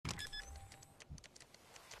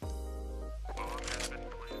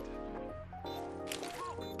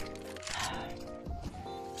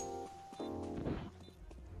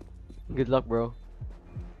Good luck, bro.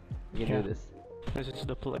 You can Yeah. do this. This is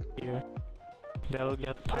the player. That'll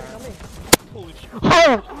get tired. Holy shit.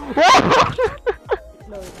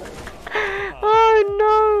 Oh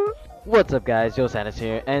no! What's up, guys? Joe Santos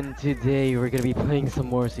here, and today we're gonna be playing some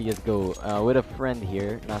more CSGO with a friend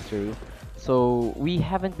here, Nasuru. So we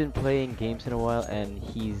haven't been playing games in a while, and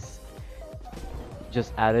he's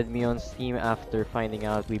just added me on Steam after finding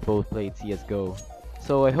out we both played CSGO.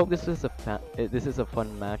 So I hope this is a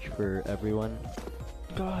fun match for everyone.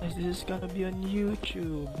 Guys, this is gonna be on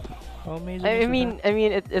YouTube. How amazing I is mean,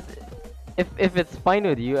 that? if it's fine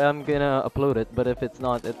with you, I'm gonna upload it. But if it's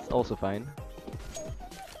not, it's also fine.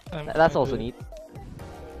 That's fine also with neat.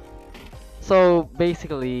 So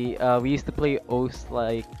basically, we used to play OS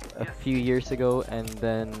like a few years ago, and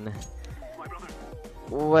then,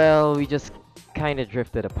 well, we just kind of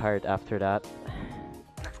drifted apart after that.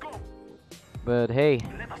 But hey,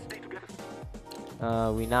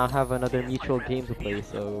 we now have another mutual game to play,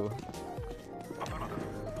 so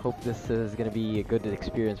hope this is gonna be a good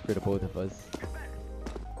experience for the both of us.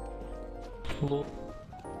 Lol.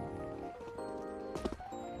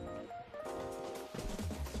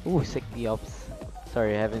 Ooh, sick ops.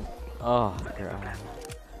 Sorry, I haven't. Oh, God.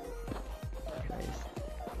 Christ.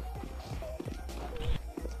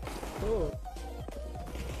 Oh.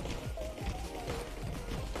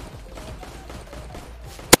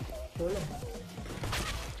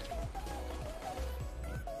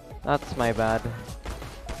 That's my bad.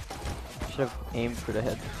 Should have aimed for the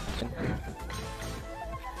head.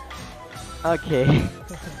 Okay.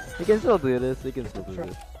 We can still do this. We can still do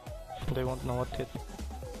this. They won't know what hit.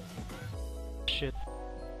 Shit.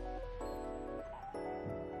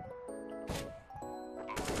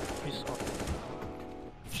 He's off.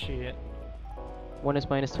 Shit. One is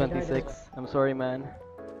minus 26. I'm sorry, man.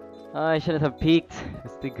 I shouldn't have peeked.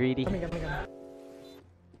 It's too greedy. Coming.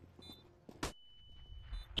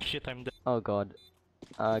 Shit, I'm dead. Oh God.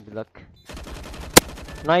 Good luck.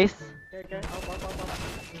 Nice. Okay.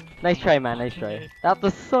 Up. Nice try, man. Nice try. That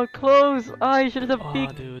was so close. I shouldn't have Oh,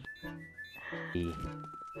 peeked. dude.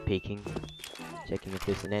 Peeking. Checking if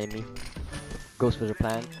there's an enemy. Goes for the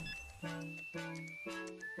plant.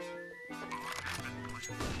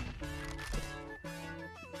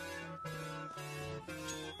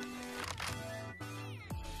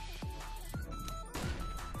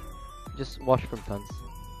 Just watch from tons.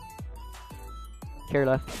 Here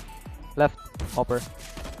left. Left. Hopper.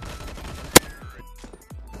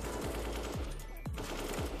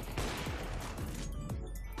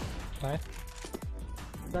 Nice.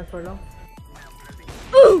 That's for long.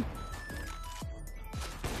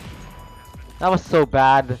 That was so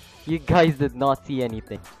bad. You guys did not see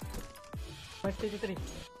anything. My CT3.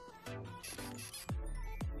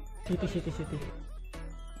 City.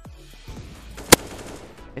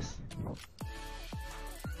 Yes.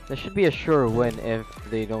 There should be a sure win if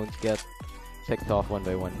they don't get picked off one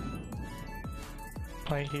by one.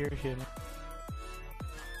 I hear him.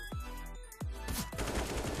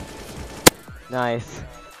 Nice.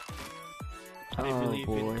 I Oh, believe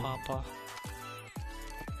boy. in Papa.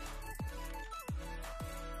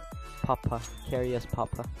 Papa. Carry us,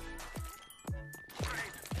 Papa.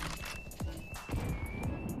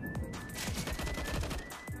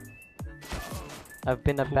 I've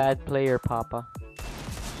been a bad player, Papa.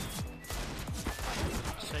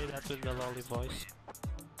 Say that with the lolly voice.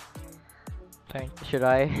 Thank Should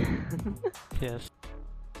I? Yes.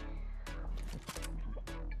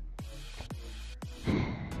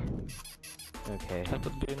 Okay. That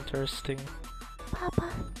would be interesting. Papa.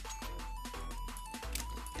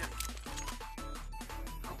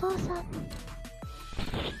 Otosan.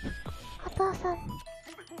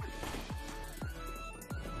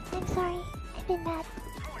 I'm sorry. I've been bad.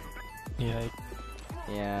 Yeah.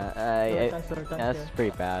 Yeah, Short times, that's yeah.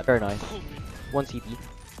 pretty bad. Very nice. One CT.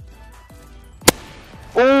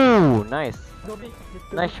 Oh, nice. Go big.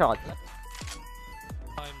 Nice shot.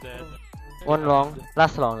 I'm dead. One long.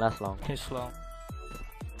 Last long. He's long.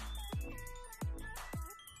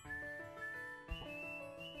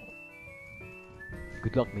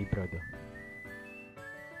 Good luck, my brother.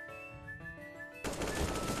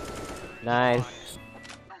 Nice.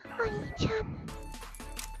 Oni-chan.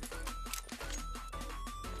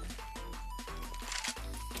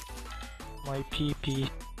 My PP.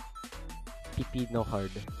 PP no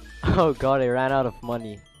hard. Oh God, I ran out of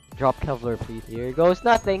money. Drop Kevlar, please. Here goes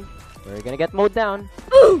nothing. We're gonna get mowed down.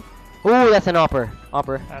 Ooh, that's an opper.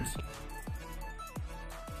 That's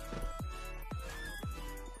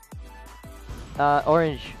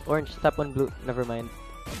Orange, step on blue. Never mind.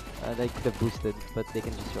 They could have boosted, but they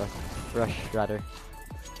can just rush rather.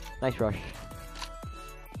 Nice rush.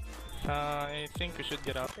 I think we should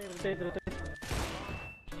get out. Rotate.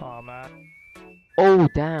 Oh man. Oh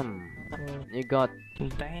damn! You got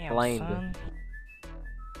Damn, blind. son.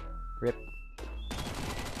 Rip.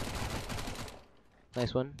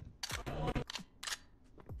 Nice one.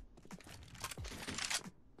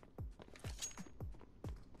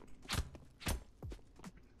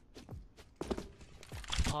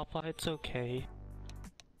 Papa, it's okay.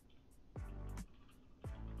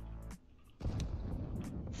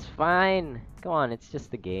 It's fine. Come on, it's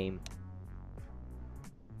just a game.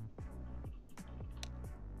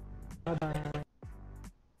 Bye-bye.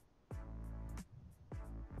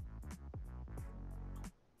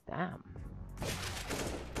 Damn.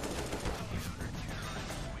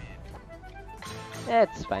 Yeah,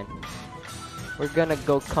 it's fine. We're gonna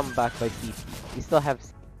go come back by CC. We still have.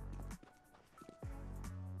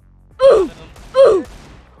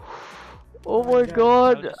 Oh my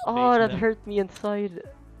god! just Oh, bait that them. hurt me inside.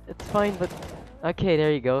 It's fine, but okay,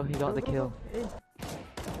 there you go. You got the kill. Hey,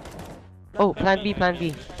 Oh, plan B.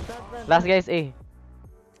 Last guy's A.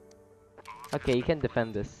 Okay, you can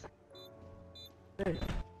defend this hey.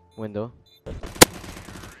 window.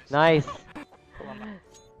 Nice.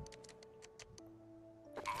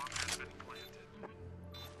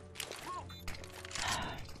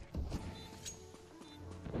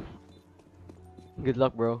 Good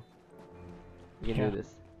luck, bro. You can Yeah. do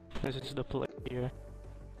this. This is the player.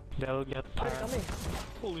 They'll get tired. Coming.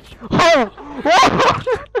 Holy shit. It's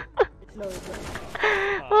low.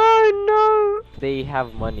 Oh no! They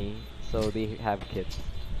have money, so they have kits.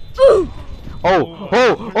 Oh!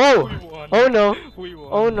 We won. Oh no! We won.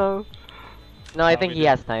 Oh no! No, I No, think we he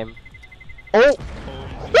has time. Oh!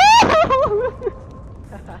 Oh,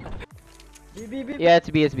 B. Yeah, it's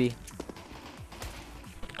B, it's B. B.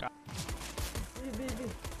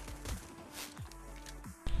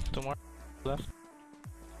 two more left.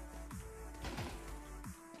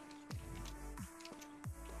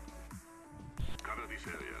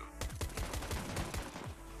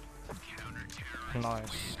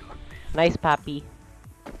 Nice. Nice, Pappy.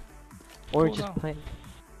 Orange is no. playing.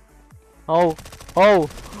 Oh! Oh!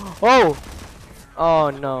 Oh! Oh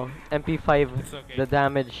no. MP5. It's okay. The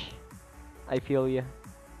damage. I feel ya.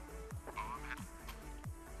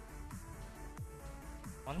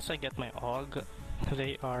 Once I get my AUG,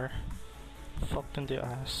 they are fucked in the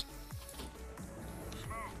ass.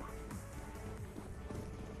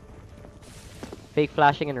 Fake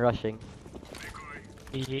flashing and rushing.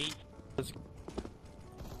 Yeet.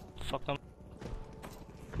 Fuck them.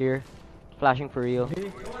 Clear. Flashing for real.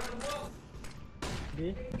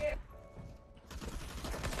 B.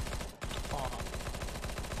 Oh,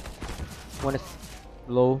 One is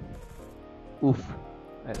low. Oof.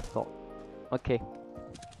 I thought. Okay.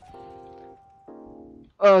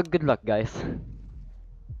 Good luck, guys.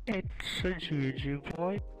 it's a GG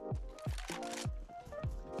boy.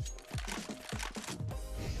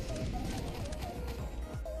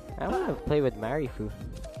 I wanna play with Marifu.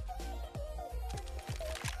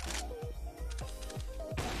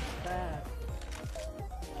 Bad.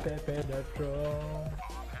 Pepe the Strong.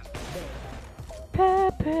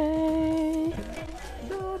 Pepe.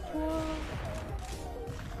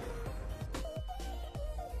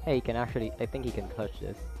 Hey, he can actually. I think he can clutch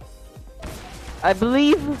this. I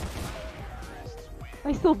believe.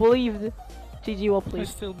 I still believed. GG, well I played.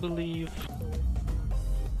 still believe.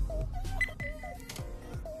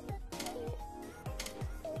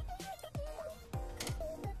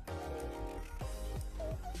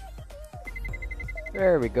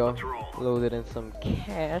 There we go. Loaded in some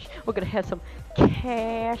cash. We're gonna have some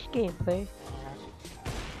cash gameplay.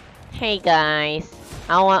 Hey guys,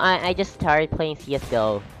 I just started playing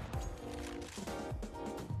CSGO.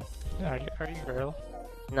 Are you girl?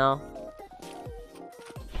 No,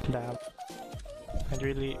 Damn. I'd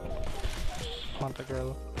really want a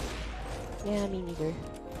girl. yeah, me neither.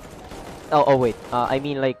 Oh wait. I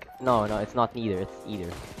mean like no, it's not neither. It's either.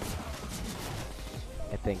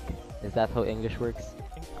 I think. Is that how English works?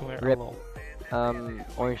 I think we're Rip. alone.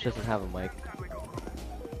 Orange doesn't have a mic.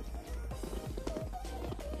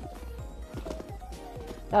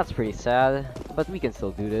 That's pretty sad, but we can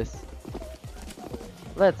still do this.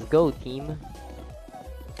 Let's go, team.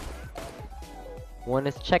 One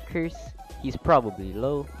is checkers. He's probably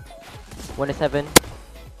low. One is heaven.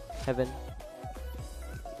 Heaven.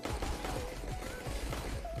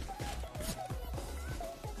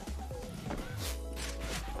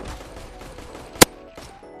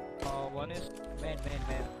 One is man.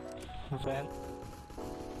 Van.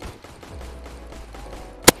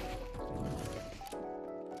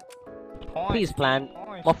 Please plant.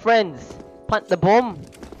 Nice. My friends, plant the bomb.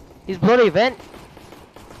 He's bloody vent.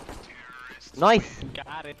 Nice.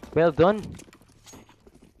 Got it. Well done.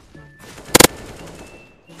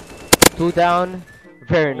 2 down.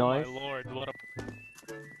 Very Oh nice. my lord, what a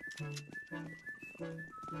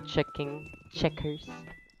Checking. Checkers.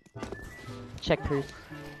 Checkers.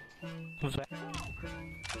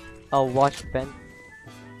 I'll watch Ben.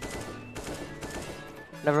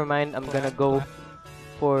 Never mind, I'm gonna go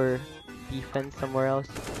for defense somewhere else.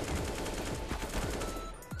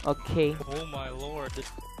 Okay. Oh my lord,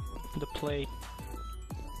 the play.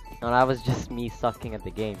 No, that was just me sucking at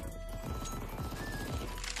the game.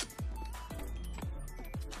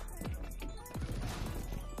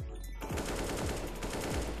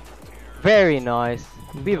 Very nice.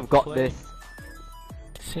 We've got Play. this.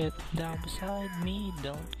 Sit down beside me,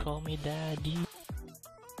 don't call me daddy.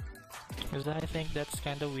 Cause I think that's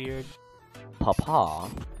kinda weird. Papa?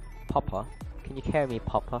 Papa? Can you carry me,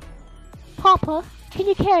 Papa? Papa, can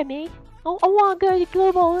you carry me? I wanna go to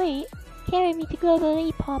Global Elite. Carry me to Global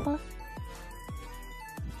Elite, Papa.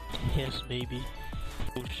 Yes, baby.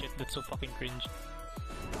 Oh shit, that's so fucking cringe.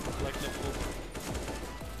 Like the fool.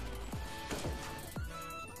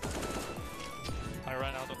 I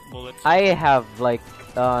ran out of bullets. I have like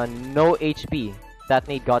no HP. That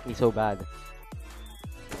nade got me so bad.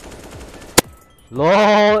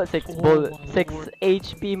 LOL, 6 Oh bullet, my 6 lord.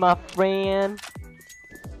 HP, my friend.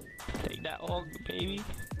 Take that all, baby.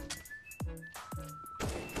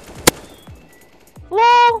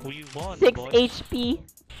 LOL, We won, 6 boys. HP.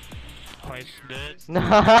 Nice, good.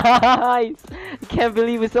 Nice. I can't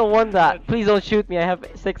believe we still won that. Please don't shoot me. I have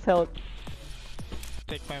 6 health.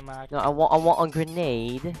 Take my Mac. No, I want a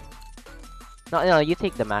grenade. No, you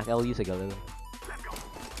take the Mac. I'll use a Galil.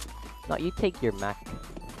 No, you take your Mac.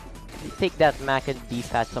 You take that Mac and be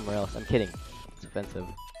fat somewhere else. I'm kidding. It's offensive.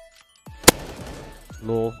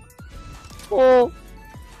 Lol. Oh.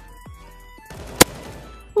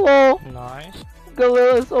 Oh. Nice.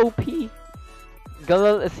 Galil is OP.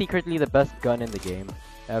 Galil is secretly the best gun in the game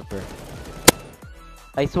ever.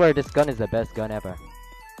 I swear this gun is the best gun ever.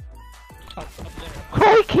 Up there.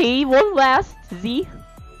 Crikey, one last Z.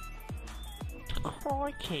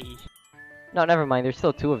 Crikey. No, never mind. There's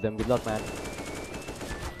still 2 of them. Good luck, man.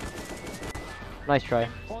 Nice try.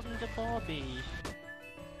 On the Bobby.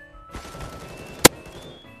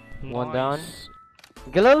 One down. Nice.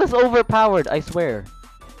 Galil is overpowered. I swear.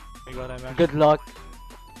 We got him. Good luck.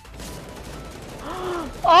 Oh!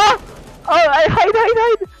 Oh! I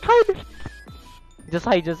hide! Just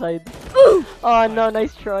hide. Oh no!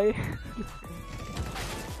 Nice try.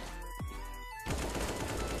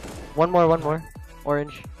 One more.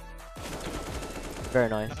 Orange. Very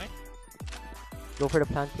nice. Nice. Go for the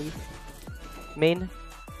plant, please. Main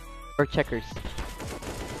or checkers.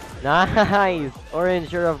 Nice.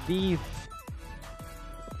 Orange, you're a beast.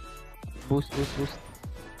 Boost.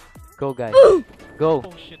 Go, guys. Go.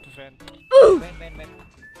 Oh shit, vent. Vent.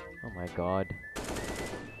 Oh my god.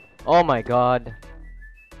 Oh my god.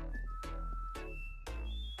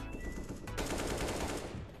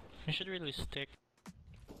 You should really stick.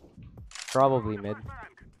 Probably mid.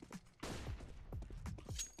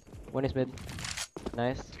 One is mid.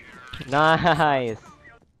 Nice. Nice.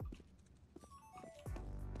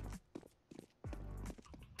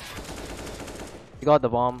 You got the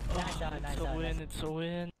bomb. It's a win, it's a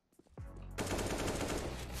win.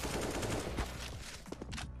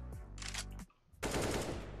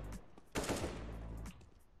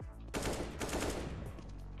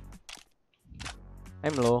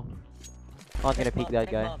 I'm low. Not gonna peek that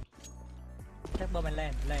guy. Check bomb and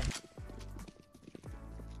land.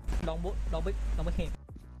 Don't pick him.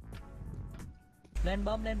 Land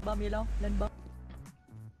bomb, you know? Land bomb.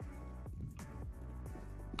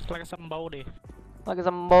 Like somebody. Look at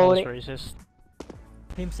somebody. That's racist.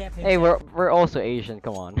 Himself. Hey, we're also Asian.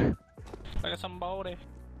 Come on. Like somebody.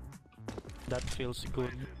 That feels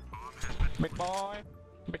good. Big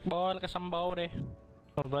boy, like somebody.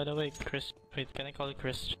 Oh, by the way, Chris. Wait, can I call you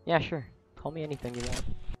Chris? Yeah, sure. Call me anything you want.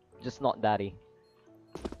 Just not daddy.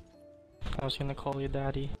 I was gonna call you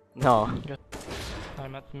daddy. No.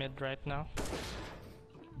 I'm at mid right now.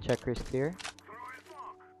 Checkers clear.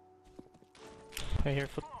 I hear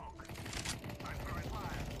foot.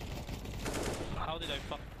 How did I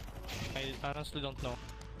fuck? I honestly don't know.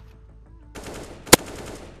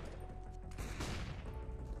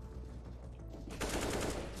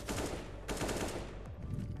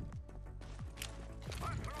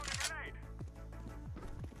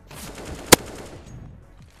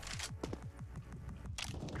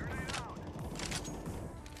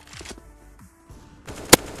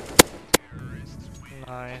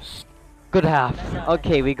 Nice. Good half.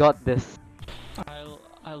 Okay, we got this.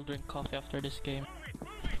 I'll drink coffee after this game.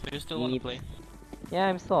 you still wanna Eat. play? Yeah,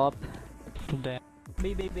 I'm still up. Damn.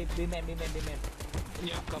 B man.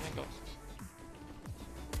 Yeah, coming, go.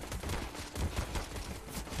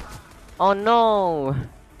 Oh no!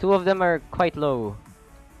 Two of them are quite low.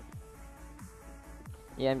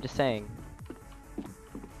 Yeah, I'm just saying.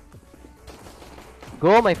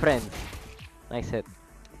 Go, my friends! Nice hit.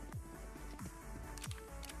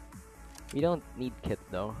 We don't need kit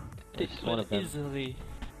though. There's one of them. Easily.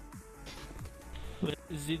 Where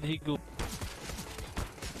did he go?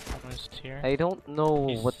 Almost here. I don't know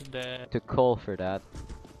He's what dead. to call for that.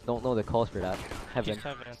 Don't know the calls for that. Heaven. He's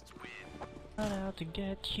heaven. Not out to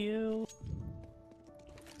get you.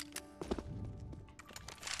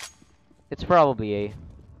 It's probably A.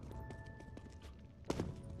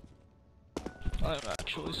 I'm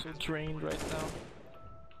actually so drained right now.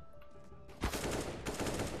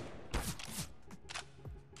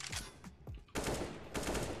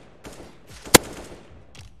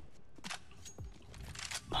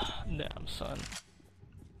 Damn, son.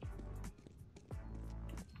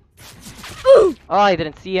 Oh, I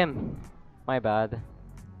didn't see him. My bad.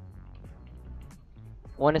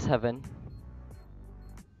 One is heaven.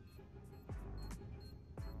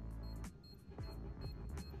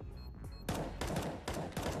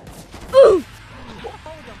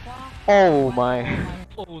 Oh my.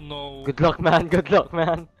 Oh no. Good luck, man. Good luck,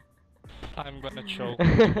 man. I'm gonna choke.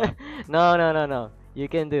 No. You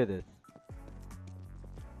can do this.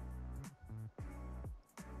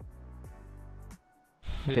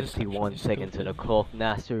 This is 51 actually seconds to stupid. the clock.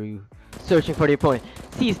 Nasuru searching for the opponent.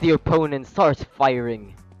 Sees the opponent, starts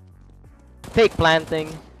firing. Fake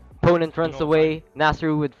planting. Opponent runs No, away.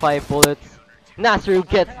 Nasuru with 5 bullets. Nasuru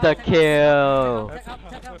gets the kill.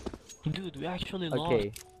 Dude, we actually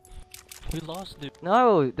Okay. lost. We lost, dude.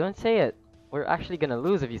 No, don't say it. We're actually gonna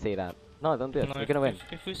lose if you say that. No, don't do it. No, We're gonna win.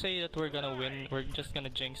 If we say that we're gonna win, we're just gonna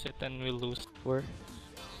jinx it and we'll lose. We're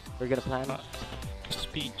gonna plan.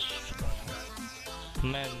 Speech.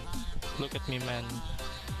 Men, look at me, men.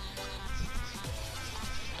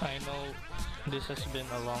 I know this has been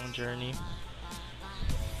a long journey.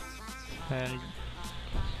 And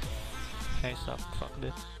I suck, fuck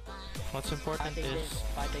this. What's important is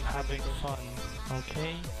having fun,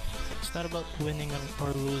 okay? It's not about winning or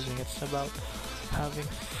losing, it's about having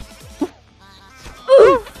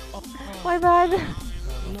My bad.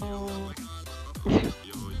 no.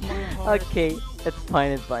 Okay, it's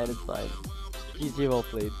fine. GG, well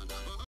played.